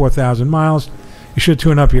 3,000 or 4,000 miles. You should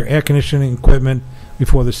tune up your air conditioning equipment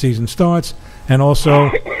before the season starts, and also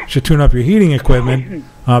should tune up your heating equipment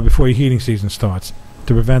before your heating season starts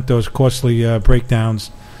to prevent those costly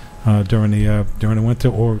breakdowns during the winter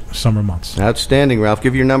or summer months. Outstanding, Ralph.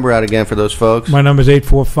 Give your number out again for those folks. My number is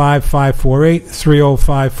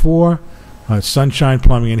 845-548-3054. Sunshine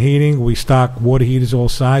Plumbing and Heating. We stock water heaters all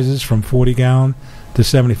sizes from 40 gallon to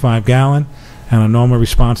 75 gallon. And a normal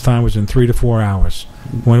response time was in 3 to 4 hours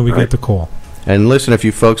when we get the call. And listen, if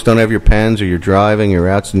you folks don't have your pens or you're driving, you're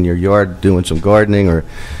out in your yard doing some gardening or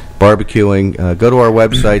barbecuing, go to our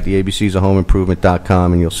website, the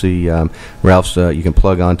abcsofhomeimprovement.com, and you'll see Ralph's. You can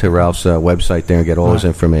plug onto Ralph's website there and get all his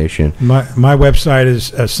information. My website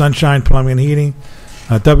is Sunshine Plumbing and Heating,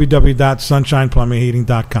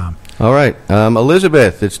 www.sunshineplumbingandheating.com. All right,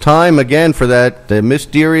 Elizabeth, it's time again for the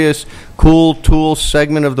mysterious cool tool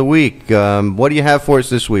segment of the week. What do you have for us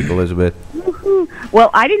this week, Elizabeth? Well,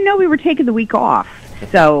 I didn't know we were taking the week off.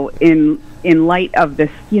 So in light of this,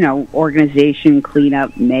 organization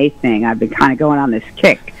cleanup May thing, I've been kind of going on this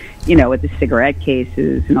kick, with the cigarette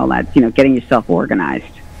cases and all that, getting yourself organized.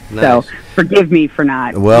 Nice. So forgive me for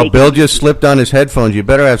not. Well, Bill just slipped on his headphones. You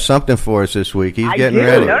better have something for us this week. He's getting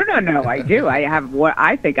ready. No, I do.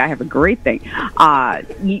 I think I have a great thing.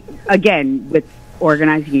 Again, with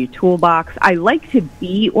organizing your toolbox, I like to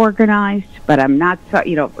be organized, but I'm not so,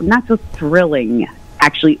 not so thrilling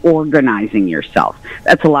actually organizing yourself.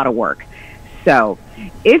 That's a lot of work. So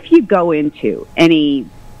if you go into any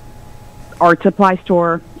art supply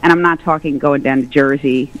store, and I'm not talking going down to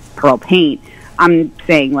Jersey, Pearl Paint, I'm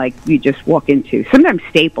saying like you just walk into, sometimes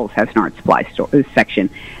Staples has an art supply store section,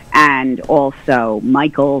 and also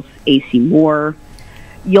Michael's, AC Moore.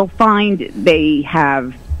 You'll find they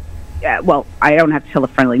have, well, I don't have to tell a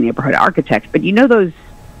friendly neighborhood architect, but those,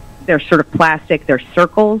 they're sort of plastic, they're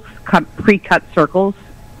circles, pre-cut circles.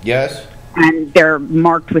 Yes. And they're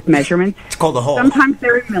marked with measurements. It's called a hole. Sometimes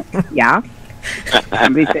they're in yeah.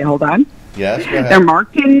 Somebody say, hold on. Yes, go ahead. They're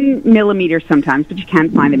marked in millimeters sometimes, but you can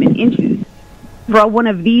find them in inches. Throw one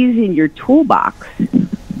of these in your toolbox,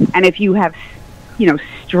 and if you have,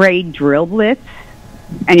 stray drill bits,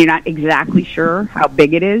 and you're not exactly sure how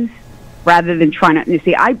big it is, rather than trying to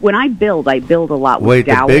see, when I build a lot with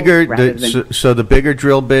dowels. So the bigger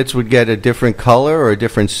drill bits would get a different color or a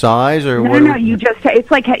different size, or what? No. You just,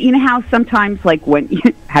 it's like, how sometimes, like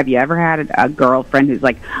have you ever had a girlfriend who's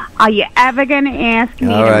like, are you ever going to ask me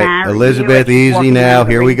to marry you? Elizabeth, easy now.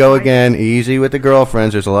 Here we go again. Easy with the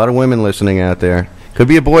girlfriends. There's a lot of women listening out there. Could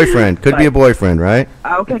be a boyfriend. Could be a boyfriend, right?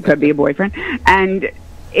 Okay, could be a boyfriend. And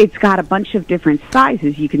it's got a bunch of different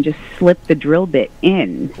sizes. You can just slip the drill bit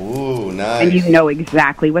in. Ooh, nice. And you know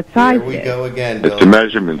exactly what size it is. Here we go again, Billy. It's a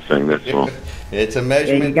measurement thing, that's all. It's a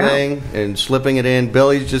measurement thing, and slipping it in.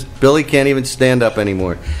 Billy can't even stand up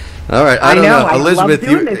anymore. All right, I don't know. Elizabeth,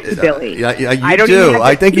 I love doing this to Billy. You do.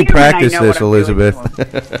 I think you practice this, Elizabeth.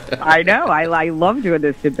 I know. I love doing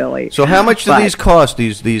this to Billy. So how much do these cost,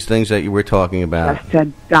 these things that you were talking about?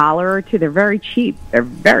 Just $1 or $2. They're very cheap. They're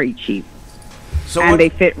very cheap. And they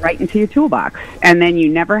fit right into your toolbox. And then you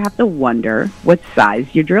never have to wonder what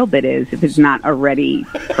size your drill bit is if it's not already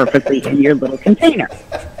perfectly in your little container.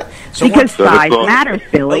 Because size matters,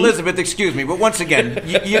 Billy. Elizabeth, excuse me, but once again,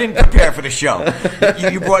 you didn't prepare for the show.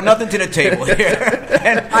 You brought nothing to the table here.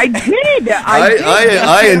 I did.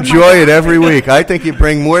 I enjoy it every week. I think you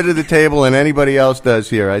bring more to the table than anybody else does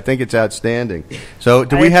here. I think it's outstanding. So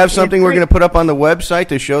do we have something we're going to put up on the website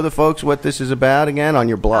to show the folks what this is about again on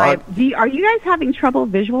your blog? Are you guys having trouble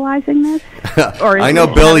visualizing this? I know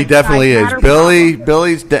Billy definitely is.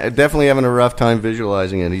 Billy's definitely having a rough time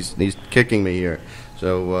visualizing it. He's kicking me here.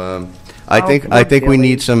 So I think we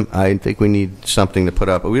need something to put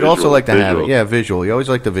up. But we'd also like to have it. Yeah, visual. You always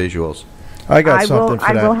like the visuals. I got something for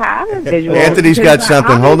that. I will have a visual. Anthony's got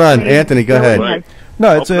something. Hold on, Anthony, go ahead. Right.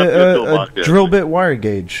 No, it's Open up your toolbox, a drill bit wire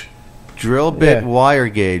gauge. Drill bit wire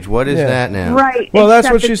gauge. What is that now? Right. Well, that's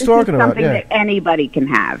except what that she's this talking is about, something yeah. that anybody can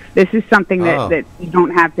have. This is something that you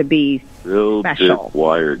don't have to be Real special big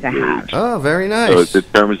wire to gauge. have. Oh, very So it nice.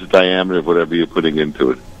 determines the diameter of whatever you're putting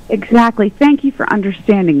into it. Exactly. Thank you for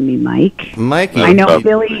understanding me, Mike. Mikey. I know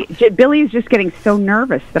problem. Billy is just getting so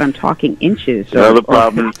nervous that I'm talking inches. Another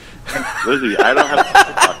problem is, Lizzie, I don't have a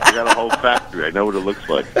toolbox. I got a whole factory. I know what it looks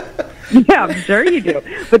like. Yeah, I'm sure you do.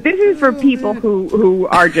 But this is for people who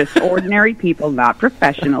are just ordinary people, not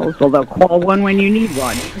professionals, although call one when you need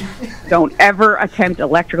one. Don't ever attempt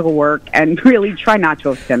electrical work, and really try not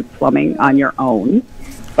to attempt plumbing on your own.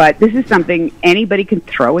 But this is something anybody can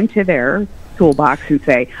throw into their toolbox and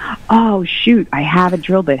say, oh, shoot, I have a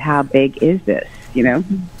drill bit. How big is this? You know?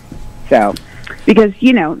 So, because,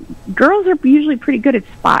 girls are usually pretty good at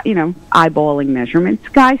eyeballing measurements.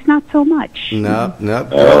 Guys, not so much. No,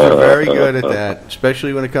 girls are very good at that,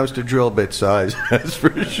 especially when it comes to drill bit size. That's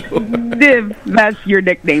for sure. That's your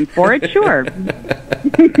nickname for it, sure.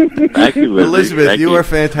 Thank you, Lizzie. Elizabeth, Thank you are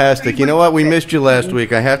fantastic. You know what? We missed you last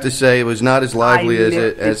week. I have to say it was not as lively as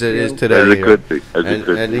it is today. As it here. could be.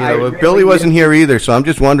 And Billy wasn't here either, so I'm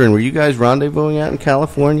just wondering, were you guys rendezvousing out in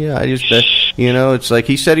California? I just, it's like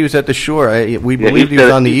he said he was at the shore. We believed he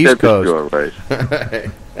was on the East Coast. Sure,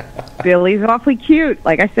 right. Billy's awfully cute.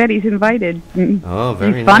 Like I said, he's invited. Oh,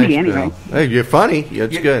 very he's funny nice, anyway. Bill. Hey, you're funny.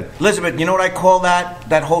 That's good. Elizabeth, you know what I call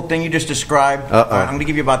that whole thing you just described? I'm going to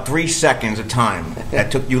give you about 3 seconds of time.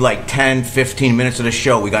 That took you like 10, 15 minutes of the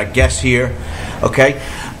show. We got guests here, okay?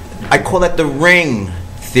 I call that the ring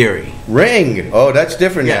theory. Ring? Oh, that's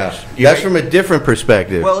different Yes. now. That's from a different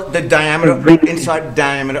perspective. Well, the diameter, inside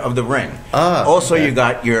diameter of the ring. Also, you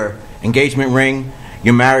got your engagement ring,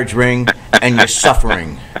 your marriage ring, and your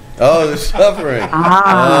suffering. Oh, the suffering.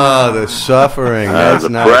 Oh, the suffering. That's the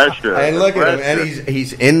nice. pressure. And look The at him. And pressure.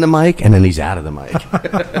 he's in the mic, and then he's out of the mic.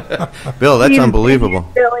 Bill, that's unbelievable.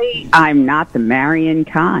 Billy, I'm not the marrying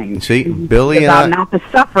kind. See, Billy and I'm not the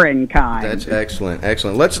suffering kind. That's excellent,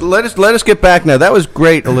 excellent. Let us get back now. That was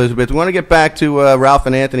great, Elizabeth. We want to get back to Ralph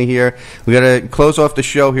and Anthony here. We got to close off the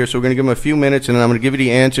show here, so we're going to give them a few minutes, and then I'm going to give you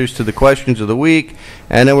the answers to the questions of the week,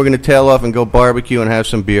 and then we're going to tail off and go barbecue and have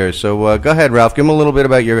some beers. So go ahead, Ralph. Give them a little bit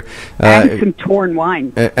about your and some Torn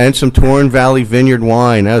wine. And some Torn Valley Vineyard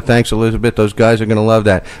wine. Oh, thanks, Elizabeth. Those guys are going to love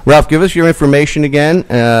that. Ralph, give us your information again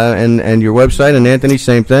and your website. And Anthony,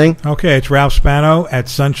 same thing. Okay, it's Ralph Spano at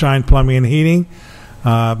Sunshine Plumbing and Heating.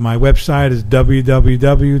 My website is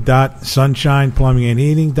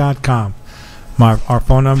www.sunshineplumbingandheating.com. Our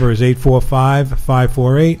phone number is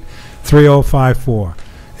 845-548-3054.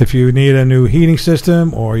 If you need a new heating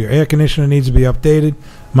system or your air conditioner needs to be updated,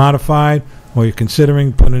 modified, or you're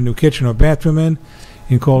considering putting a new kitchen or bathroom in, you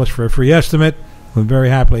can call us for a free estimate. We'll very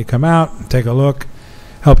happily come out and take a look,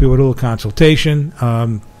 help you with a little consultation,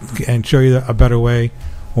 and show you a better way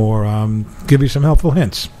or give you some helpful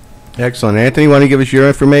hints. Excellent. Anthony, want to give us your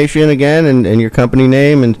information again and your company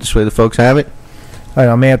name, and this way the folks have it? Hi,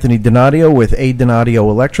 I'm Anthony Donadio with A Donadio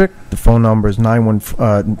Electric. The phone number is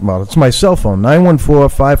it's my cell phone,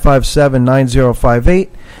 914-557-9058,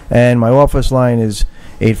 and my office line is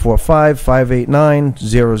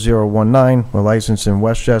 845-589-0019. We're licensed in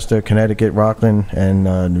Westchester, Connecticut, Rockland, and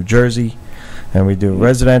New Jersey, and we do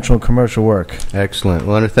residential and commercial work. Excellent. I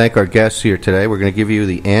want to thank our guests here today. We're going to give you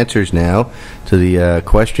the answers now to the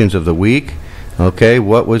questions of the week. Okay,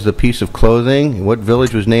 what was the piece of clothing? What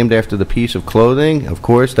village was named after the piece of clothing? Of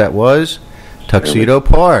course, that was Tuxedo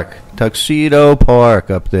Park. Tuxedo Park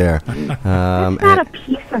up there. That's not a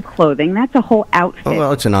piece of clothing. That's a whole outfit. Oh,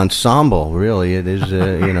 well, it's an ensemble, really. It is,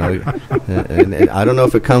 and I don't know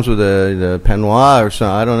if it comes with a peignoir or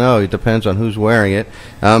something. I don't know. It depends on who's wearing it.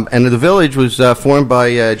 And the village was formed by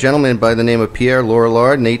a gentleman by the name of Pierre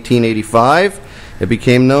Lorillard in 1885. It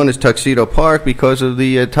became known as Tuxedo Park because of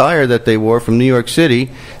the attire that they wore from New York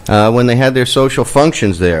City when they had their social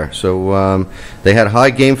functions there. So they had a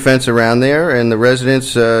high game fence around there, and the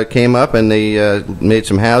residents came up and they made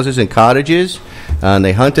some houses and cottages, and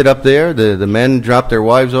they hunted up there. The men dropped their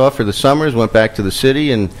wives off for the summers, went back to the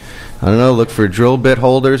city, and I don't know, looked for drill bit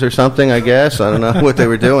holders or something, I guess. I don't know what they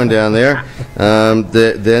were doing down there.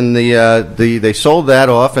 Then they sold that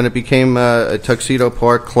off, and it became a Tuxedo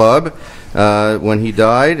Park Club when he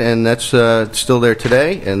died, and that's still there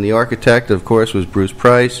today. And the architect, of course, was Bruce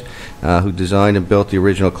Price, who designed and built the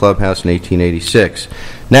original clubhouse in 1886.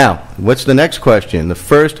 Now, what's the next question? The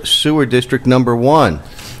first sewer district number 1.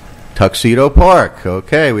 Tuxedo Park.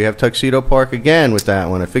 Okay, we have Tuxedo Park again with that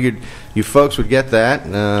one. I figured you folks would get that,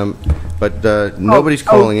 but nobody's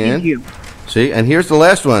calling in. See, and here's the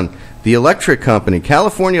last one. The electric company,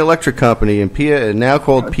 California Electric Company, now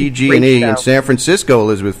called PG&E in San Francisco,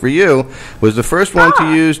 Elizabeth, for you, was the first one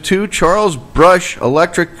to use 2 Charles Brush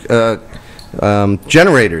electric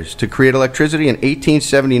generators to create electricity in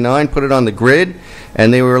 1879, put it on the grid,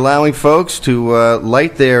 and they were allowing folks to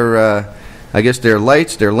light their lamps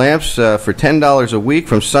for $10 a week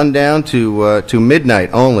from sundown to midnight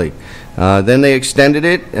only. Then they extended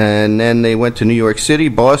it, and then they went to New York City,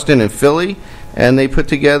 Boston, and Philly, and they put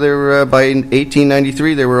together, by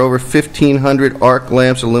 1893, there were over 1,500 arc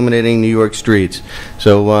lamps illuminating New York streets.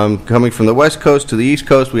 So coming from the West Coast to the East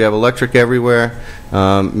Coast, we have electric everywhere.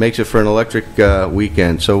 Makes it for an electric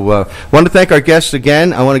weekend. So want to thank our guests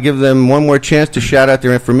again. I want to give them one more chance to shout out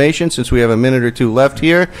their information since we have a minute or two left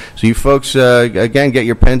here. So you folks, again, get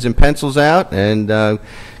your pens and pencils out and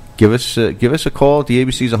give us a call at the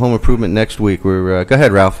ABC's of Home Improvement next week. Go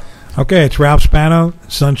ahead, Ralph. Okay, it's Ralph Spano,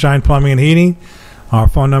 Sunshine Plumbing and Heating. Our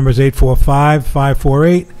phone number is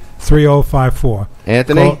 845-548-3054.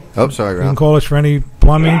 Anthony? Sorry, Ralph. You can call us for any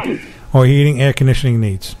plumbing or heating, air conditioning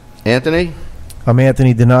needs. Anthony? I'm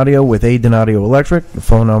Anthony Donadio with A. Donadio Electric. The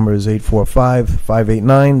phone number is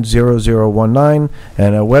 845-589-0019,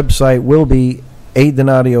 and our website will be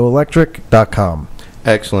adonadioelectric.com.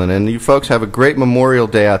 Excellent. And you folks have a great Memorial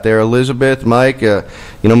Day out there. Elizabeth, Mike,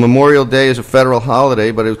 Memorial Day is a federal holiday,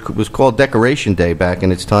 but it was called Decoration Day back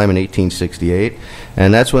in its time in 1868.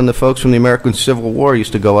 And that's when the folks from the American Civil War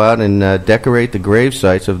used to go out and decorate the grave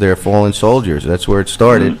sites of their fallen soldiers. That's where it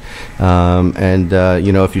started.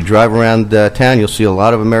 If you drive around town, you'll see a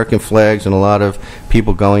lot of American flags and a lot of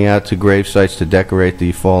people going out to grave sites to decorate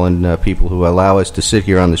the fallen people who allow us to sit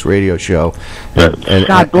here on this radio show.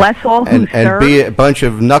 God bless all who served. And be a bunch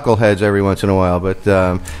of knuckleheads every once in a while. But,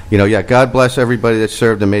 God bless everybody that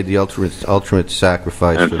served and made the ultimate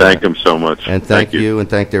sacrifice. And thank them so much. And thank you and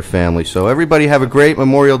thank their families. So everybody have a great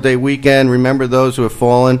Memorial Day weekend. Remember those who have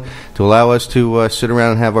fallen, to allow us to sit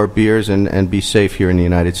around and have our beers and be safe here in the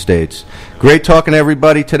United States. Great talking to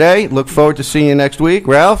everybody today. Look forward to seeing you next week.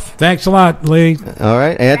 Ralph? Thanks a lot, Lee. All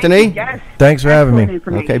right. Anthony? Yes. Thanks for having me.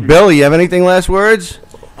 Okay. Bill, you have anything last words?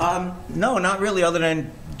 No, not really, other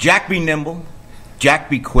than Jack be nimble, Jack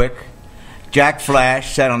be quick, Jack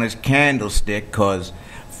Flash sat on his candlestick, 'cause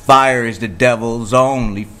fire is the devil's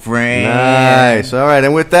only friend. Nice. All right.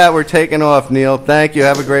 And with that, we're taking off, Neil. Thank you.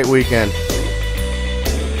 Have a great weekend.